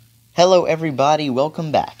Hello everybody,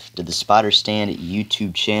 welcome back to the Spotter Stand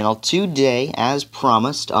YouTube channel. Today, as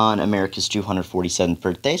promised, on America's 247th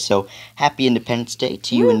birthday, so happy Independence Day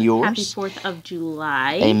to you and yours. Happy 4th of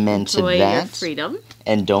July. Amen Enjoy to that. Your freedom.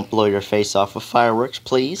 And don't blow your face off with fireworks,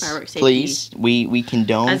 please. Fireworks safety. Please, we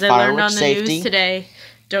condone As I fireworks learned on the safety. news today,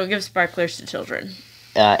 don't give sparklers to children.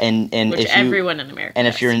 And Which if everyone in America And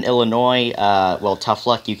does. if you're in Illinois, well, tough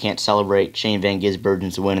luck. You can't celebrate Shane Van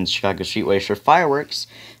Gisbergen's win in the Chicago Street Race for fireworks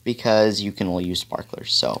because you can only use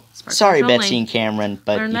sparklers. So, sorry, only. Betsy and Cameron,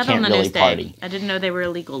 but Learned you that can't on the really news day. party. I didn't know they were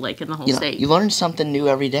illegal, like, in the whole You know, state. you learn something new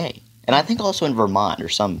every day. And I think also in Vermont or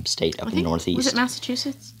some state up in the Northeast. Was it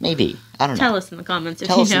Massachusetts? Maybe. I don't know. Tell us in the comments if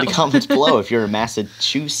Tell you us know. in the comments below if you're a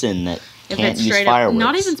Massachusettan that If can't it's use straight fireworks. up,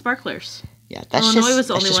 not even sparklers. Yeah, that's Illinois was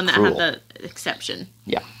the only just one that cruel. had the exception.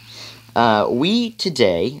 Yeah. We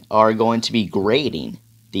today are going to be grading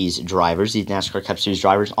these drivers, these NASCAR Cup Series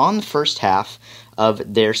drivers, on the first half of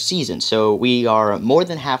their season. So we are more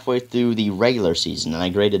than halfway through the regular season, and I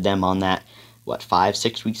graded them on that,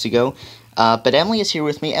 5-6 weeks ago. But Emily is here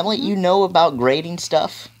with me. Emily, you know about grading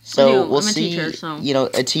stuff, so I do. we'll I'm a see. teacher, so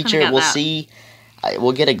A teacher. got We'll that. see.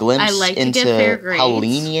 We'll get a glimpse I like to into give fair grades. how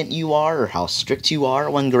lenient you are or how strict you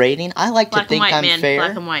are when grading. I like to think I'm fair.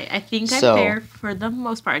 Black and white. I think I'm fair for the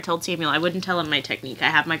most part. I told Samuel I wouldn't tell him my technique.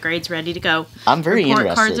 I have my grades ready to go. I'm very Report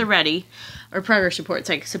interested. cards are ready. Or progress reports,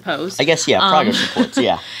 I suppose. I guess, yeah, progress reports.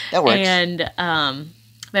 Yeah, that works. And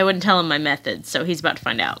I wouldn't tell him my methods, so he's about to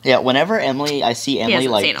find out. Yeah, whenever I see Emily,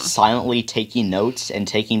 hasn't seen 'em. silently taking notes and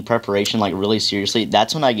taking preparation, really seriously,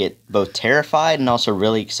 that's when I get both terrified and also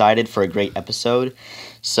really excited for a great episode.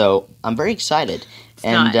 So, I'm very excited. It's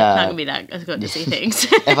not going to be that good to see things.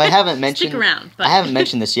 If I haven't mentioned... Stick around. But. I haven't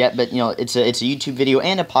mentioned this yet, but, it's a YouTube video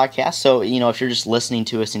and a podcast, so, if you're just listening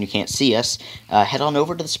to us and you can't see us, head on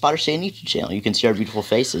over to the Spotter Stand YouTube channel. You can see our beautiful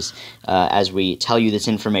faces as we tell you this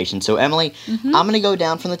information. So, Emily, I'm going to go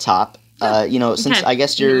down from the top. Since I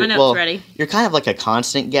guess you're you're kind of like a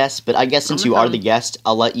constant guest, but I guess since you are the guest,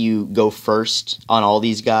 I'll let you go first on all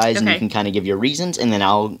these guys, and you can kind of give your reasons, and then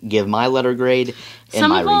I'll give my letter grade and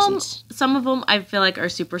my reasons. Some of them I feel like are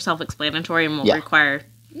super self-explanatory and will require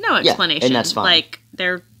no explanation. And that's fine. Like,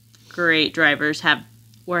 they're great drivers, have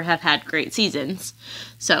had great seasons.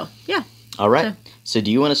 So, yeah. All right. So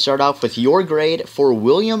do you want to start off with your grade for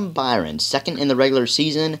William Byron, second in the regular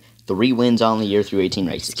season, 3 wins on the year through 18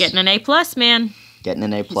 races? He's getting an A+, man. Getting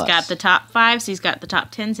an A+. He's got the top 5s, he's got the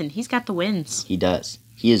top 10s, and he's got the wins. He does.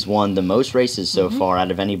 He has won the most races so far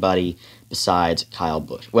out of anybody besides Kyle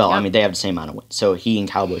Busch. Well, I mean, they have the same amount of wins, so he and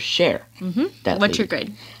Kyle Busch share that What's lead. your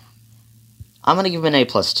grade? I'm going to give him an A+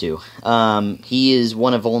 too. He is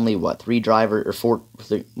one of only, 3 drivers, or 4,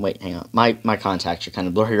 wait, hang on. My contacts are kind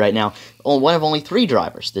of blurry right now. One of only 3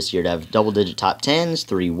 drivers this year to have double-digit top 10s,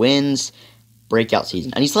 3 wins, breakout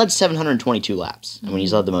season. And he's led 722 laps. I mean,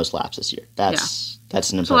 he's led the most laps this year. That's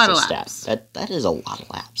an impressive stat. That is a lot of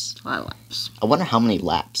laps. A lot of laps. I wonder how many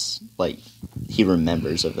laps, he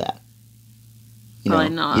remembers of that. Probably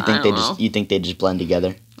not. You think they just blend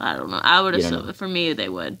together? I don't know. I would assume, for me, they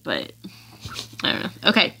would, but... I don't know.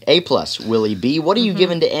 Okay. A+, Willie B. What are you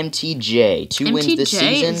giving to MTJ? 2 wins this season.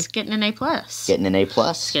 MTJ is getting an A+. Getting an A+.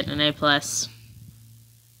 Getting an A+.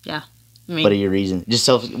 Yeah. I mean, what are your reasons? Just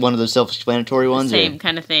one of those self-explanatory ones? Same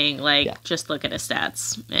kind of thing. Just look at his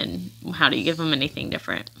stats, and how do you give him anything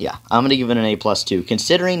different? Yeah. I'm going to give it an A+ too.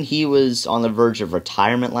 Considering he was on the verge of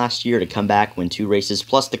retirement last year, to come back, win 2 races,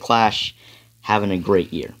 plus the Clash, having a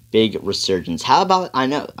great year. Big resurgence. How about,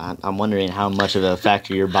 I'm wondering how much of a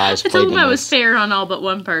factor your bias played in this. I told him I was fair on all but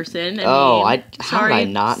one person. How did I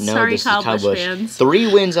not know this is Kyle Busch? Fans.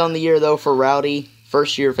 3 wins on the year, though, for Rowdy.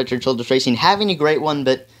 First year of Victor Childress Racing. Having a great one,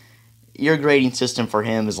 but your grading system for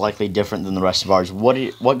him is likely different than the rest of ours. What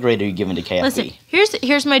grade are you giving to KFB? Listen,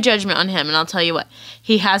 here's my judgment on him, and I'll tell you what.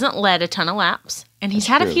 He hasn't led a ton of laps, and he's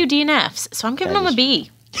had a few DNFs, so I'm giving him a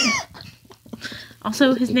B.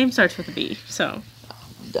 Also, his name starts with a B, so...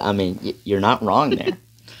 I mean, you're not wrong there.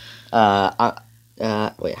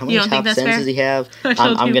 Wait, how many top 10s does he have?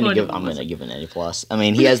 I'm gonna give an A+. I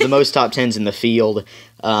mean, he has the most top 10s in the field.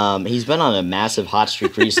 He's been on a massive hot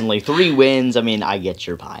streak recently. 3 wins. I mean, I get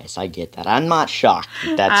your bias. I get that. I'm not shocked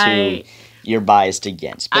that's who you're biased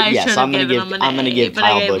against. But yes, I'm gonna give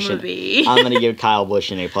Kyle Busch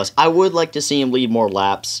an A+. I would like to see him lead more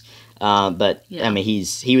laps. But I mean,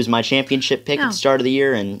 he was my championship pick at the start of the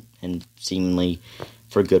year, and seemingly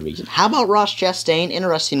for good reason. How about Ross Chastain?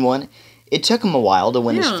 Interesting one. It took him a while to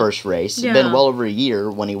win his first race. It's been well over a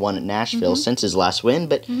year when he won at Nashville since his last win,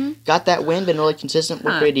 but got that win, been really consistent.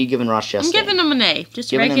 What grade are you giving Ross Chastain? I'm giving him an A.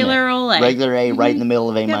 Just regular old A. Regular A, right in the middle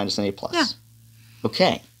of A- and A+. Yeah.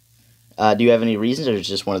 Okay. Do you have any reasons, or is it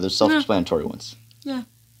just one of those self-explanatory ones? Yeah.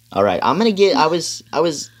 All right. I'm gonna give. I'm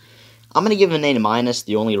gonna give him an A-.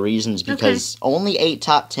 The only reason is because only 8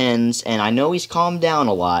 top 10s, and I know he's calmed down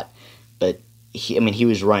a lot, but he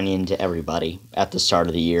was running into everybody at the start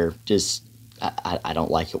of the year. Just I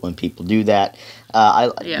don't like it when people do that.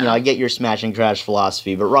 I get your smash and crash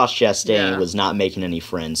philosophy, but Ross Chastain was not making any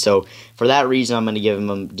friends. So for that reason, I'm going to give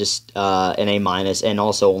him just an A-, and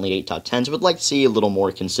also only 8 top 10s. Would like to see a little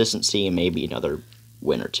more consistency and maybe another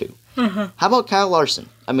win or 2. How about Kyle Larson?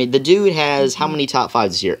 I mean, the dude has how many top 5s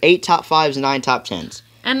this year? 8 top 5s, 9 top 10s.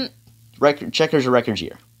 And checkers a records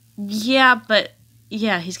year. Yeah, but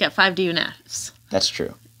he's got 5 DNFs. That's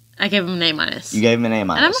true. I gave him an A-. You gave him an A-.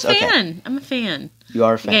 And I'm a fan. Okay. I'm a fan. You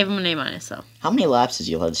are a fan. I gave him an A- though. How many laps did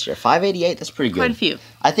you have this year? 588? That's pretty good. Quite a few.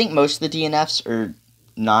 I think most of the DNFs are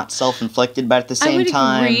not self-inflicted, but at the same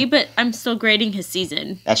time... I would agree, but I'm still grading his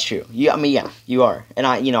season. That's true. You are. And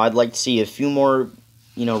I'd like to see a few more,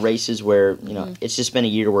 races where, it's just been a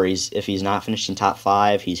year where if he's not finishing top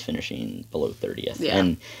 5, he's finishing below 30th. Yeah.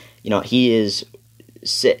 And, he is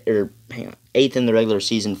 8th in the regular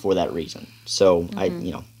season for that reason. So,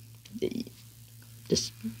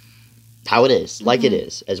 just how it is, like it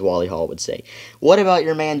is, as Wally Hall would say. What about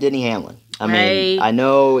your man, Denny Hamlin? I mean, I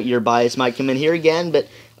know your bias might come in here again, but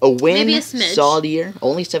a win, maybe a smidge. Solid year.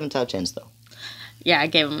 Only 7 top 10s, though. Yeah, I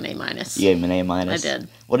gave him an A-. You gave him an A-? I did.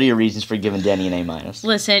 What are your reasons for giving Denny an A-?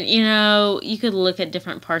 Listen, you could look at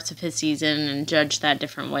different parts of his season and judge that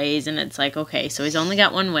different ways, and it's like, okay, so he's only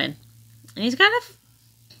got 1 win. And he's got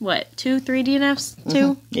 2, 3 DNFs? 2?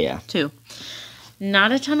 Mm-hmm. Yeah. 2.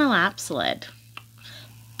 Not a ton of laps led.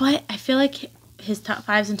 But I feel like his top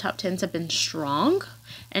 5s and top 10s have been strong,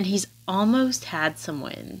 and he's almost had some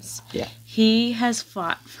wins. Yeah. He has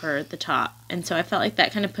fought for the top, and so I felt like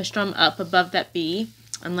that kind of pushed him up above that B,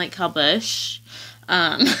 unlike Kyle Busch.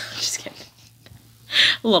 Just kidding.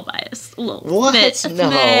 A little biased. A little what? Smidge, No,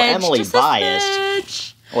 Emily just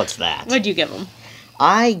biased. What's that? What'd you give him?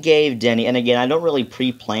 I gave Denny, and again, I don't really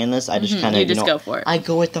pre-plan this. I just kind of, go for it. I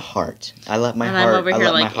go with the heart. I let my heart. And I'm over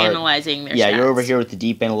here analyzing their stats. You're over here with the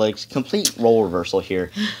deep analytics. Complete role reversal here.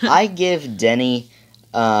 I give Denny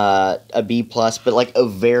a B+, but a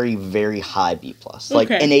very, very high B+. Like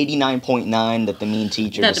an 89.9 that the mean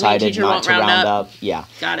teacher decided not to round up. Yeah.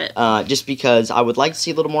 Got it. Just because I would like to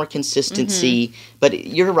see a little more consistency. But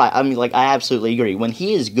you're right. I mean, I absolutely agree. When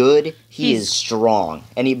he is good, he is strong.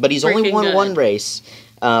 But he's only won 1 race.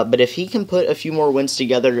 But if he can put a few more wins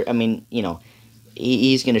together, I mean,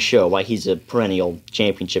 he's going to show why he's a perennial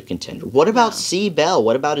championship contender. What about C. Bell?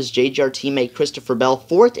 What about his JGR teammate Christopher Bell?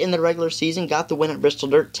 4th in the regular season, got the win at Bristol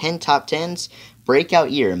Dirt, 10 top 10s.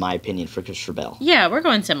 Breakout year, in my opinion, for Christopher Bell. Yeah, we're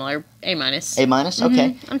going similar. A-. A-?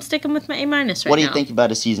 Okay. I'm sticking with my A- right now. What do you think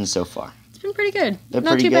about his season so far? It's been pretty good.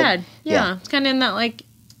 Not too good? bad. Yeah. It's kind of in that,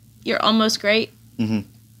 you're almost great. Mm-hmm.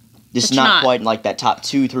 Just not quite in that top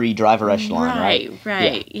 2-3 driver echelon, right?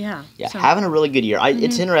 Right. Yeah. So. Having a really good year.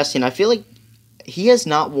 It's interesting. I feel like he has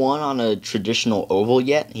not won on a traditional oval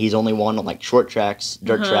yet. He's only won on short tracks,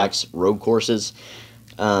 dirt tracks, road courses.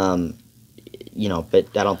 But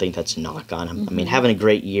I don't think that's a knock on him. I mean, having a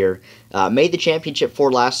great year. Made the championship for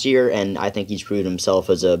last year, and I think he's proved himself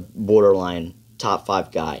as a borderline top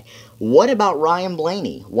 5 guy. What about Ryan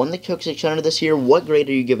Blaney? Won the Coke 600 this year. What grade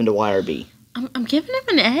are you giving to YRB? I'm giving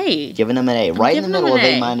him an A. Giving him an A. Right in the middle of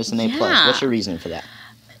A- and A+. What's your reasoning for that?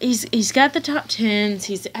 He's got the top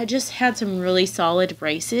 10s. I just had some really solid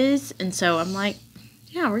races, and so I'm like,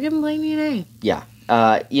 we're giving Blaney an A. Yeah.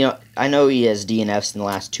 I know he has DNFs in the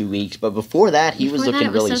last 2 weeks, but before that, he was looking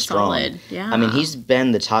really strong. Solid. Yeah. I mean, he's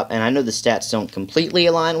been the top, and I know the stats don't completely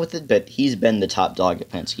align with it, but he's been the top dog at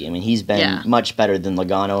Penske. I mean, he's been much better than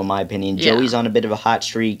Logano, in my opinion. Yeah. Joey's on a bit of a hot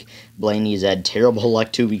streak. Blaney's had terrible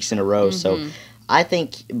luck 2 weeks in a row, so I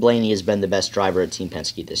think Blaney has been the best driver at Team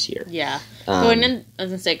Penske this year. Yeah. Going into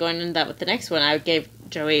that with the next one, I gave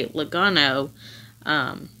Joey Logano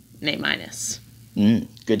an A-.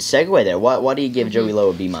 Good segue there. Why do you give Joey Lowe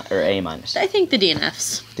a B- or A-? I think the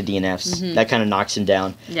DNFs. The DNFs. That kind of knocks him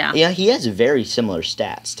down. Yeah. Yeah, he has very similar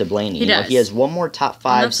stats to Blaney. He does. He has 1 more top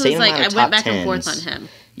 5, same amount of top 10s. I went back and forth on him.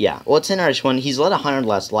 Yeah. Well, it's an interesting one. He's led 100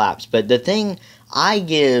 less laps, but the thing I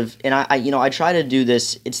give, and I try to do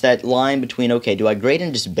this, it's that line between, okay, do I grade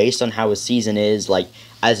him just based on how his season is,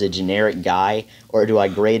 as a generic guy, or do I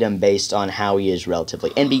grade him based on how he is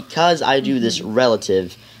relatively? And because I do this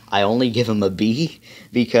relative, I only give him a B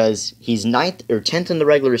because he's 9th or 10th in the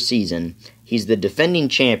regular season. He's the defending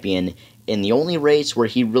champion, and the only race where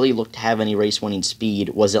he really looked to have any race-winning speed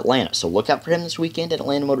was Atlanta. So look out for him this weekend at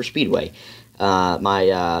Atlanta Motor Speedway.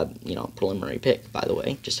 My preliminary pick, by the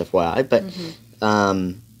way, just FYI. But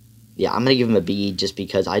Yeah, I'm going to give him a B just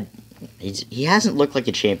because he hasn't looked like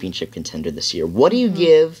a championship contender this year. What do you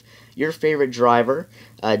give your favorite driver,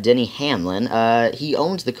 Denny Hamlin? He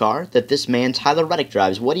owns the car that this man, Tyler Reddick,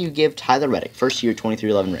 drives. What do you give Tyler Reddick? First year,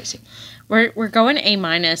 2311 Racing. We're going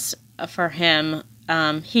A- for him.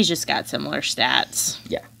 He's just got similar stats.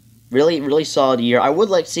 Yeah. Really, really solid year. I would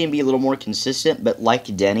like to see him be a little more consistent, but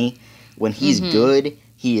like Denny, when he's good,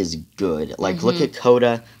 he is good. Like, look at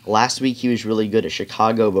Coda. Last week, he was really good at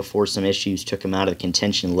Chicago before some issues took him out of the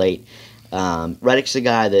contention late. Reddick's a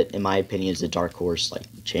guy that, in my opinion, is a dark horse, like,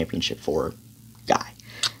 championship 4 guy.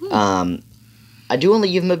 I do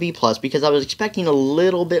only give him a B+ because I was expecting a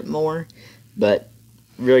little bit more, but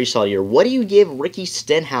really solid year. What do you give Ricky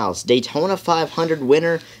Stenhouse? Daytona 500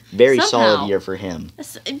 winner. Very solid year for him.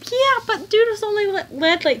 Yeah, but dude has only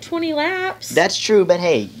led like 20 laps. That's true, but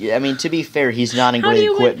hey, I mean, to be fair, he's not in great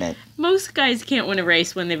equipment. Most guys can't win a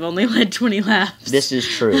race when they've only led 20 laps. This is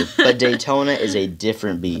true, but Daytona is a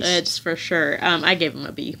different beast. It's for sure. I gave him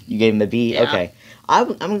a B. You gave him a B? Yeah. Okay.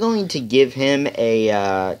 I'm going to give him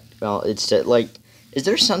a, is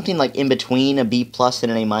there something like in between a B+ and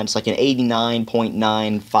an A-, like an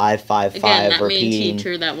 89.9555 Again, that repeating? mean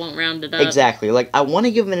teacher that won't round it up. Exactly. Like, I want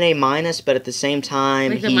to give him an A-, but at the same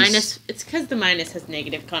time, like the minus, it's because the minus has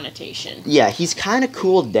negative connotation. Yeah, he's kind of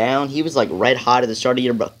cooled down. He was like red hot at the start of the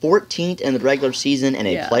year, but 14th in the regular season and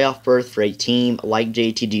a playoff berth for a team like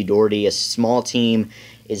JTG Doherty, a small team,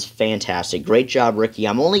 is fantastic. Great job, Ricky.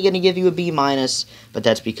 I'm only going to give you a B-, but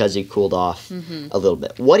that's because he cooled off a little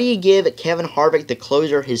bit. What do you give Kevin Harvick, the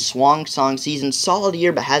closer, his swan song season? Solid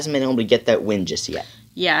year, but hasn't been able to get that win just yet.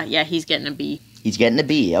 Yeah, he's getting a B. He's getting a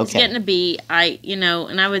B, okay. He's getting a B.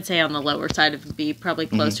 And I would say on the lower side of a B, probably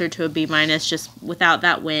closer to a B-, just without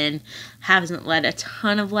that win. Hasn't led a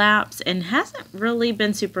ton of laps and hasn't really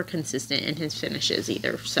been super consistent in his finishes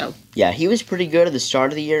either. So yeah, he was pretty good at the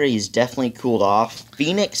start of the year. He's definitely cooled off.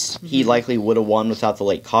 Phoenix, he likely would have won without the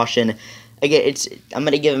late caution. Again, I'm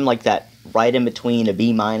going to give him like that right in between a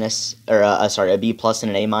B-, or a B+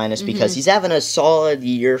 and an A- because he's having a solid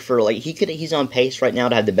year for like he's on pace right now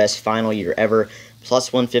to have the best final year ever,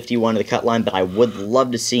 plus 151 to the cut line. But I would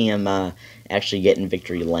love to see him actually get in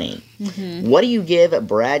victory lane. What do you give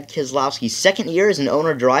Brad Keselowski's second year as an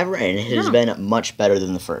owner driver, and it has been much better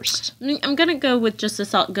than the first? I'm gonna go with just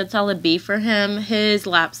a good solid B for him. His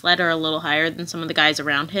laps led are a little higher than some of the guys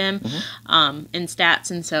around him in stats,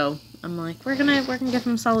 and so I'm like, we're gonna give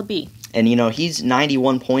him a solid B. And, he's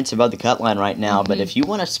 91 points above the cut line right now, but if you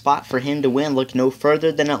want a spot for him to win, look no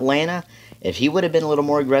further than Atlanta. If he would have been a little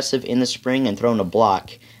more aggressive in the spring and thrown a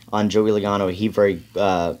block on Joey Logano, he very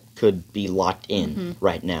could be locked in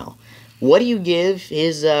right now. What do you give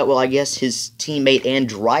his, his teammate and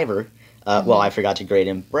driver? I forgot to grade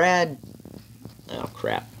him. Brad, oh,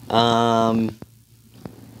 crap.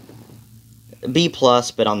 B+,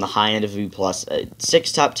 but on the high end of B+.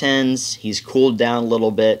 6 top 10s. He's cooled down a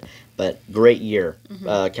little bit, but great year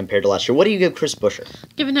compared to last year. What do you give Chris Buescher?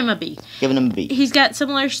 Giving him a B. Giving him a B. He's got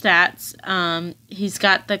similar stats. He's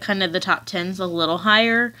got the kind of the top 10s a little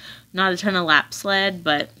higher. Not a ton of laps led,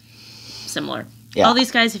 but similar. Yeah. All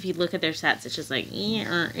these guys, if you look at their stats, it's just like...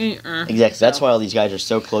 Exactly. That's why all these guys are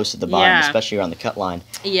so close at the bottom, especially around the cut line.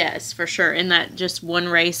 Yes, for sure. And that just one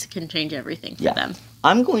race can change everything for them.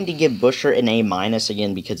 I'm going to give Buescher an A-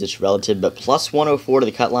 again because it's relative, but plus 104 to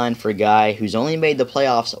the cut line for a guy who's only made the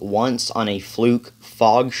playoffs once on a fluke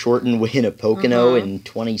fog-shortened win at Pocono in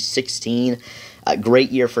 2016.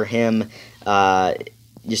 Great year for him.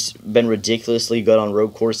 Just been ridiculously good on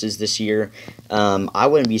road courses this year. I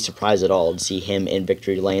wouldn't be surprised at all to see him in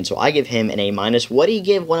victory lane, so I give him an A-. What do you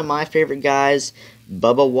give one of my favorite guys,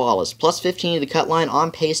 Bubba Wallace? Plus 15 to the cut line,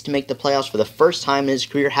 on pace to make the playoffs for the first time in his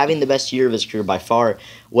career, having the best year of his career by far.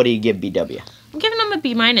 What do you give BW? I'm giving him a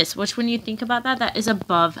B-, which when you think about that is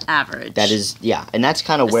above average. That is, and that's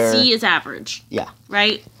kind of where... C is average. Yeah.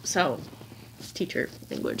 Right? So... teacher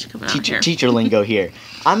language coming out here. Teacher lingo here.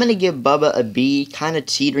 I'm going to give Bubba a B, kind of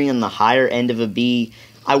teetering on the higher end of a B.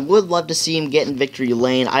 I would love to see him get in victory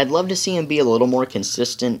lane. I'd love to see him be a little more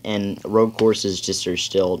consistent, and road courses just are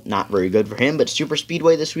still not very good for him. But Super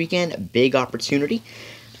Speedway this weekend, big opportunity.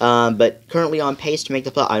 But currently on pace to make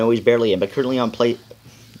the play. I know he's barely in, but currently on pace.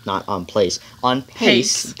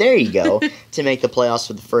 There you go. To make the playoffs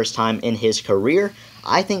for the first time in his career.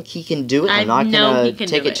 I think he can do it. I'm not going to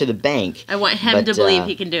take it to the bank. I want him to believe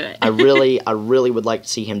he can do it. I really would like to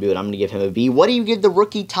see him do it. I'm going to give him a B. What do you give the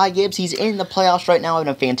rookie Ty Gibbs? He's in the playoffs right now,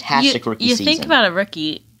 having a fantastic rookie season. You think about a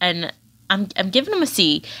rookie, and I'm giving him a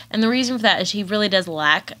C. And the reason for that is he really does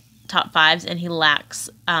lack top fives, and he lacks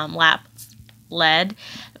laps led.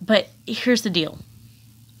 But here's the deal.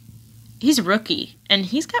 He's a rookie, and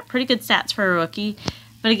he's got pretty good stats for a rookie.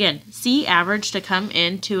 But again, C average to come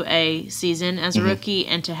into a season as a rookie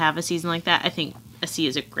and to have a season like that, I think a C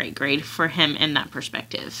is a great grade for him in that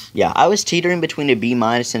perspective. Yeah, I was teetering between a B- and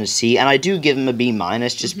a C, and I do give him a B-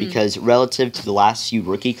 just because relative to the last few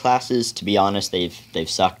rookie classes, to be honest, they've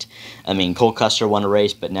sucked. I mean, Cole Custer won a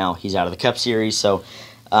race, but now he's out of the Cup Series, so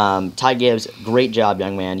Ty Gibbs, great job,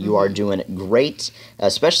 young man. You are doing great,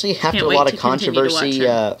 especially after a lot of controversy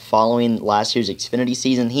following last year's Xfinity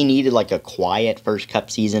season. He needed like a quiet first Cup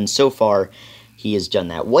season. So far, he has done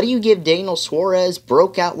that. What do you give Daniel Suarez?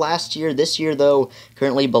 Broke out last year. This year, though,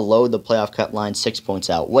 currently below the playoff cut line, 6 points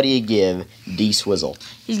out. What do you give D Swizzle?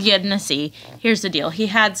 He's getting a C. Here's the deal. He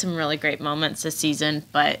had some really great moments this season,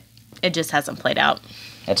 but it just hasn't played out.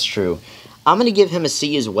 That's true. I'm going to give him a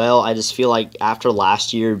C as well. I just feel like after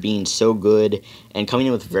last year being so good and coming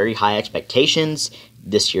in with very high expectations,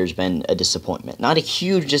 this year's been a disappointment. Not a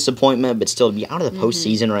huge disappointment, but still to be out of the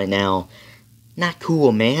postseason right now, not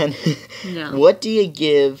cool, man. No. What do you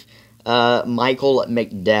give Michael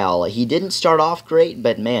McDowell? He didn't start off great,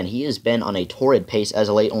 but man, he has been on a torrid pace as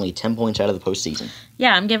of late, only 10 points out of the postseason.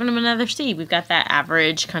 Yeah, I'm giving him another C. We've got that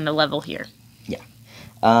average kind of level here. Yeah.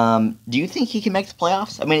 Do you think he can make the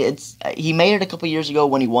playoffs? I mean, he made it a couple years ago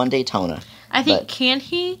when he won Daytona. I think, can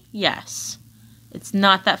he? Yes. It's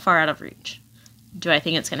not that far out of reach. Do I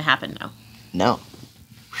think it's going to happen? No. No.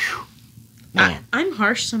 Whew. Man. I'm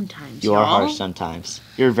harsh sometimes. You are harsh sometimes.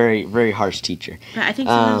 You're a very, very harsh teacher. But I think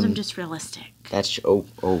sometimes I'm just realistic. That's true.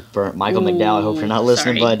 For Michael McDowell, I hope you're not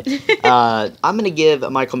listening, bud. I'm going to give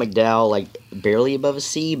Michael McDowell, like, barely above a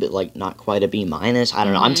C, but, like, not quite a B-. I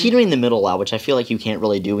don't know. I'm teetering in the middle a lot, which I feel like you can't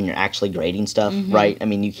really do when you're actually grading stuff, right? I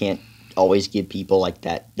mean, you can't always give people, like,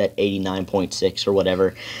 that 89.6 or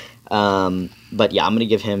whatever. But, yeah, I'm going to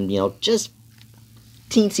give him, just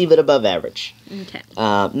teensy bit above average. Okay.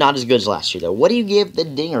 Not as good as last year, though. What do you give the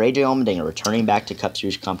Dinger, AJ Allmendinger, returning back to Cup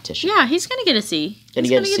Series competition? Yeah, he's going to get a C. He's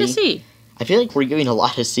going to get a C? I feel like we're giving a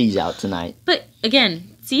lot of C's out tonight. But,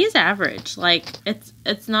 again, C is average. Like,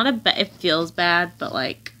 it's not it feels bad, but,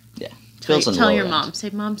 like, yeah, tell your mom. Say,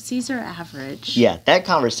 Mom, C's are average. Yeah, that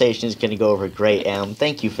conversation is going to go over great.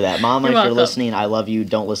 Thank you for that. Mom, if you're listening, I love you.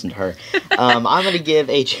 Don't listen to her. I'm going to give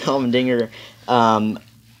AJ Allmendinger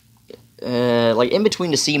like in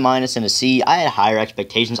between a C- and a C. I had higher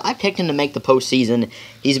expectations. I picked him to make the postseason.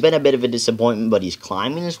 He's been a bit of a disappointment, but he's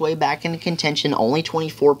climbing his way back into contention. Only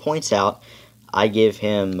 24 points out. I give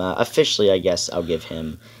him, officially, I guess, I'll give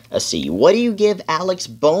him a C. What do you give Alex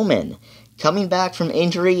Bowman? Coming back from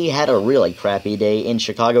injury, he had a really crappy day in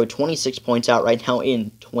Chicago. 26 points out right now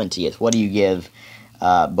in 20th. What do you give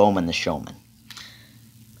Bowman the showman?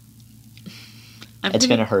 It's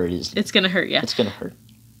going to hurt, isn't it? It's going to hurt, yeah. It's going to hurt.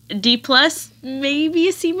 D+, maybe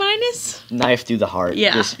a C-. Knife through the heart.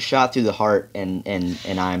 Yeah. Just shot through the heart, and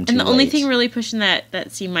I'm too And the late. only thing really pushing that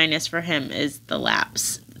C- for him is the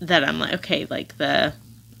laps. That I'm like, okay, like the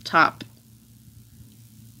top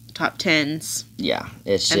 10s. Yeah,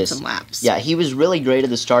 it's and just some laps. Yeah, he was really great at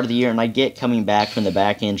the start of the year, and I get coming back from the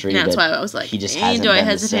back injury. That's why I was like, he just hasn't do I been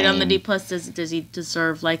hesitate the on the D+? Does he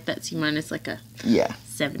deserve like that C-, like a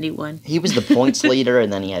 71? He was the points leader,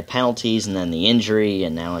 and then he had penalties, and then the injury,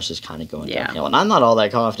 and now it's just kind of going downhill. And I'm not all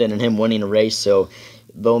that confident in him winning a race, so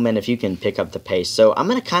Bowman, if you can pick up the pace. So I'm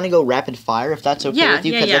going to kind of go rapid fire, if that's okay with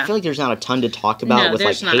you, because I feel like there's not a ton to talk about with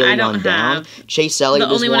like Haley on down. Chase Elliott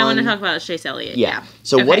the only one I want to talk about is Chase Elliott. Yeah.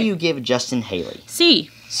 So what do you give Justin Haley? C.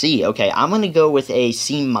 C. Okay, I'm going to go with a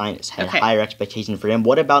C-. Had higher expectation for him.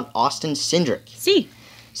 What about Austin Cindric? C.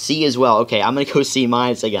 C as well. Okay, I'm going to go C-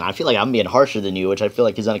 again. I feel like I'm being harsher than you, which I feel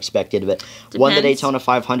like is unexpected, but won the Daytona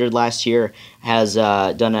 500 last year, has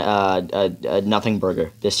done a nothing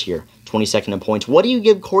burger this year. 22nd in points. What do you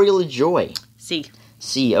give Corey LaJoy? C.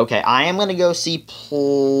 C. Okay, I am going to go C+, B-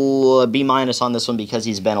 on this one because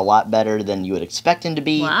he's been a lot better than you would expect him to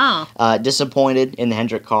be. Wow. Disappointed in the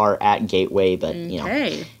Hendrick car at Gateway, but,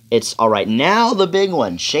 it's all right. Now the big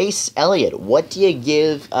one, Chase Elliott. What do you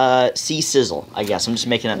give C Sizzle? I guess I'm just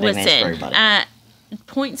making up nicknames for everybody.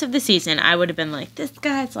 Points of the season, I would have been like, this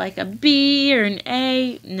guy's like a B or an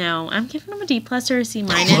A. No, I'm giving him a D+ or a C-. Oh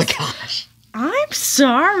my gosh. I'm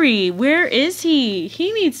sorry. Where is he?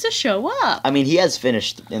 He needs to show up. I mean, he has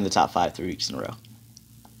finished in the top 5 3 weeks in a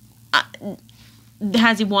row.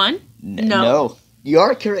 Has he won? No. You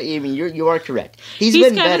are correct. I mean, you are correct. He's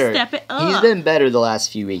been better. Step it up. He's been better the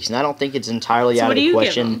last few weeks, and I don't think it's entirely out of the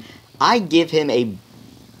question. I give him a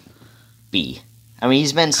B. I mean,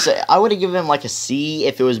 he's been. I would have given him like a C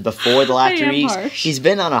if it was before the last 3 weeks. Harsh. He's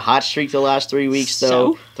been on a hot streak the last 3 weeks,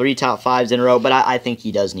 though. 3 top 5s in a row, but I think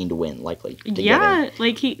he does need to win, likely.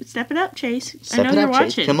 Like step it up, Chase. Step I know you're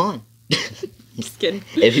watching. Chase. Come on. Just kidding.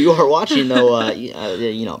 If you are watching, though,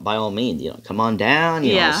 by all means, come on down.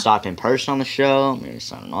 You know, stop in person on the show. Maybe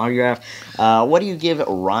sign an autograph. What do you give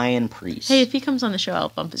Ryan Preece? Hey, if he comes on the show, I'll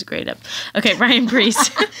bump his grade up. Okay, Ryan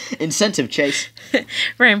Preece. Incentive, Chase.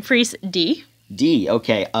 Ryan Preece, D. D.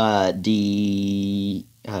 Okay. D.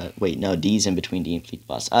 Wait, no, D's in between D and C+.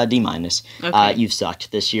 D minus. Okay. You've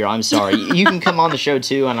sucked this year. I'm sorry. You can come on the show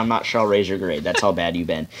too, and I'm not sure I'll raise your grade. That's how bad you've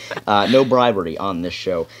been. No bribery on this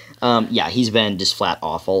show. He's been just flat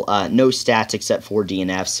awful. No stats except for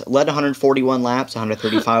DNFs. Led 141 laps,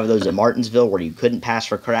 135 of those at Martinsville, where you couldn't pass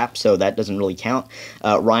for crap, so that doesn't really count.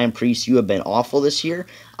 Ryan Preece, you have been awful this year.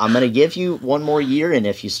 I'm going to give you one more year, and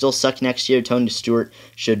if you still suck next year, Tony Stewart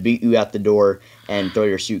should beat you out the door and throw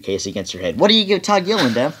your suitcase against your head. What do you give Todd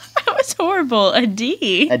Gillen, Dev? That was horrible. A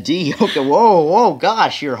D. A D. Okay. Whoa,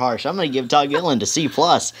 gosh, you're harsh. I'm going to give Todd Gillen to C+.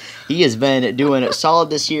 He has been doing it solid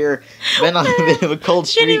this year. Been on a bit of a cold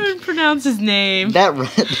streak. Can't even pronounce his name. I'm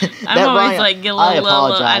always like Gillen. I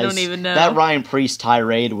apologize. I don't even know. That Ryan Preece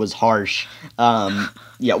tirade was harsh.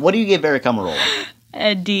 What do you give Eric Almirola?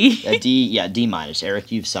 A D. A D. Yeah, D minus.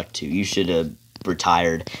 Eric, you've sucked too. You should have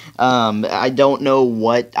retired. I don't know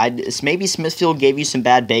what. Maybe Smithfield gave you some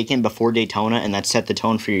bad bacon before Daytona, and that set the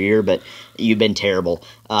tone for your year, but you've been terrible.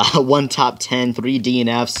 1 top 10, 3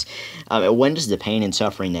 DNFs. When does the pain and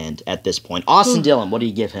suffering end at this point? Austin Dillon, what do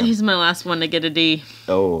you give him? He's my last one to get a D.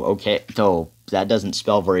 Oh, okay. So that doesn't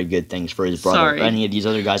spell very good things for his brother Sorry. or any of these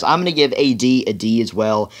other guys. I'm going to give a D as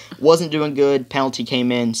well. Wasn't doing good. Penalty came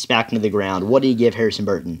in, smacked into the ground. What do you give Harrison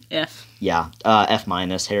Burton? F. Yeah, F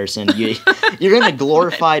minus, Harrison. You're in a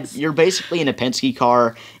glorified, you're basically in a Penske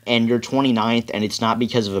car, and you're 29th, and it's not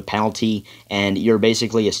because of a penalty, and you're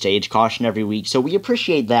basically a stage caution every week. So we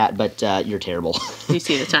appreciate that, but you're terrible. You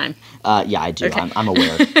see the time. Yeah, I do. Okay. I'm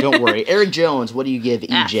aware. Don't worry. Eric Jones, what do you give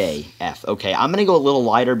EJ? F. Okay, I'm going to go a little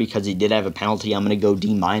lighter because he did have a penalty. I'm going to go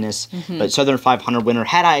D minus. But Southern 500 winner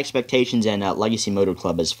had high expectations, and Legacy Motor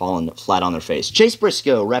Club has fallen flat on their face. Chase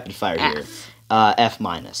Briscoe, rapid fire here. F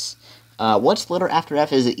minus. What's letter after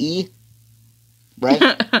F? Is it E? Right?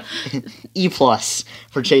 E plus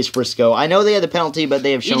for Chase Briscoe. I know they had the penalty, but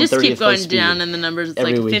they have shown 30th place speed. You just keep going down in the numbers. It's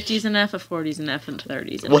like week. 50's an F, a 40's an F, and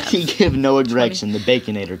 30's an F. What do you give Noah Gregson, the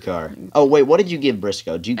Baconator car? Oh, wait, what did you give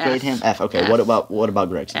Briscoe? Did you grade him? F. Okay, F. What about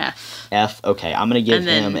Gregson? F. F. Okay, I'm going to give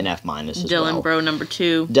him an F minus as well. Dylan Bro, number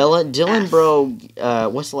 2. Dylan Bro,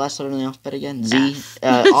 what's the last letter in the alphabet again? Z.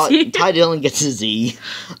 Ty Dillon gets a Z.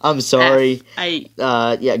 I'm sorry.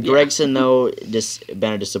 Gregson, though, just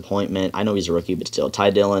been a disappointment. I know he's a rookie, but still, Ty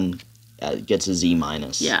Dillon gets a Z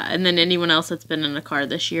minus. Yeah, and then anyone else that's been in a car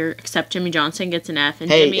this year, except Jimmy Johnson, gets an F.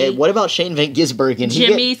 And what about Shane Van Gisbergen?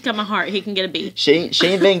 Jimmy's got my heart. He can get a B. Shane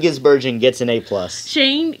Van Gisbergen gets an A plus.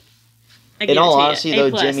 Shane. In all honesty,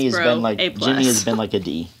 though, Jimmy has been like a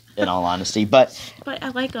D. In all honesty, but I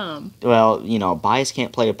like them. Well, bias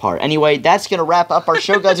can't play a part. Anyway, that's gonna wrap up our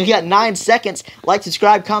show, guys. We got 9 seconds. Like,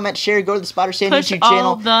 subscribe, comment, share. Go to the Spider Sand YouTube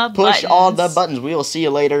channel. Push all the buttons. We will see you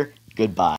later. Goodbye.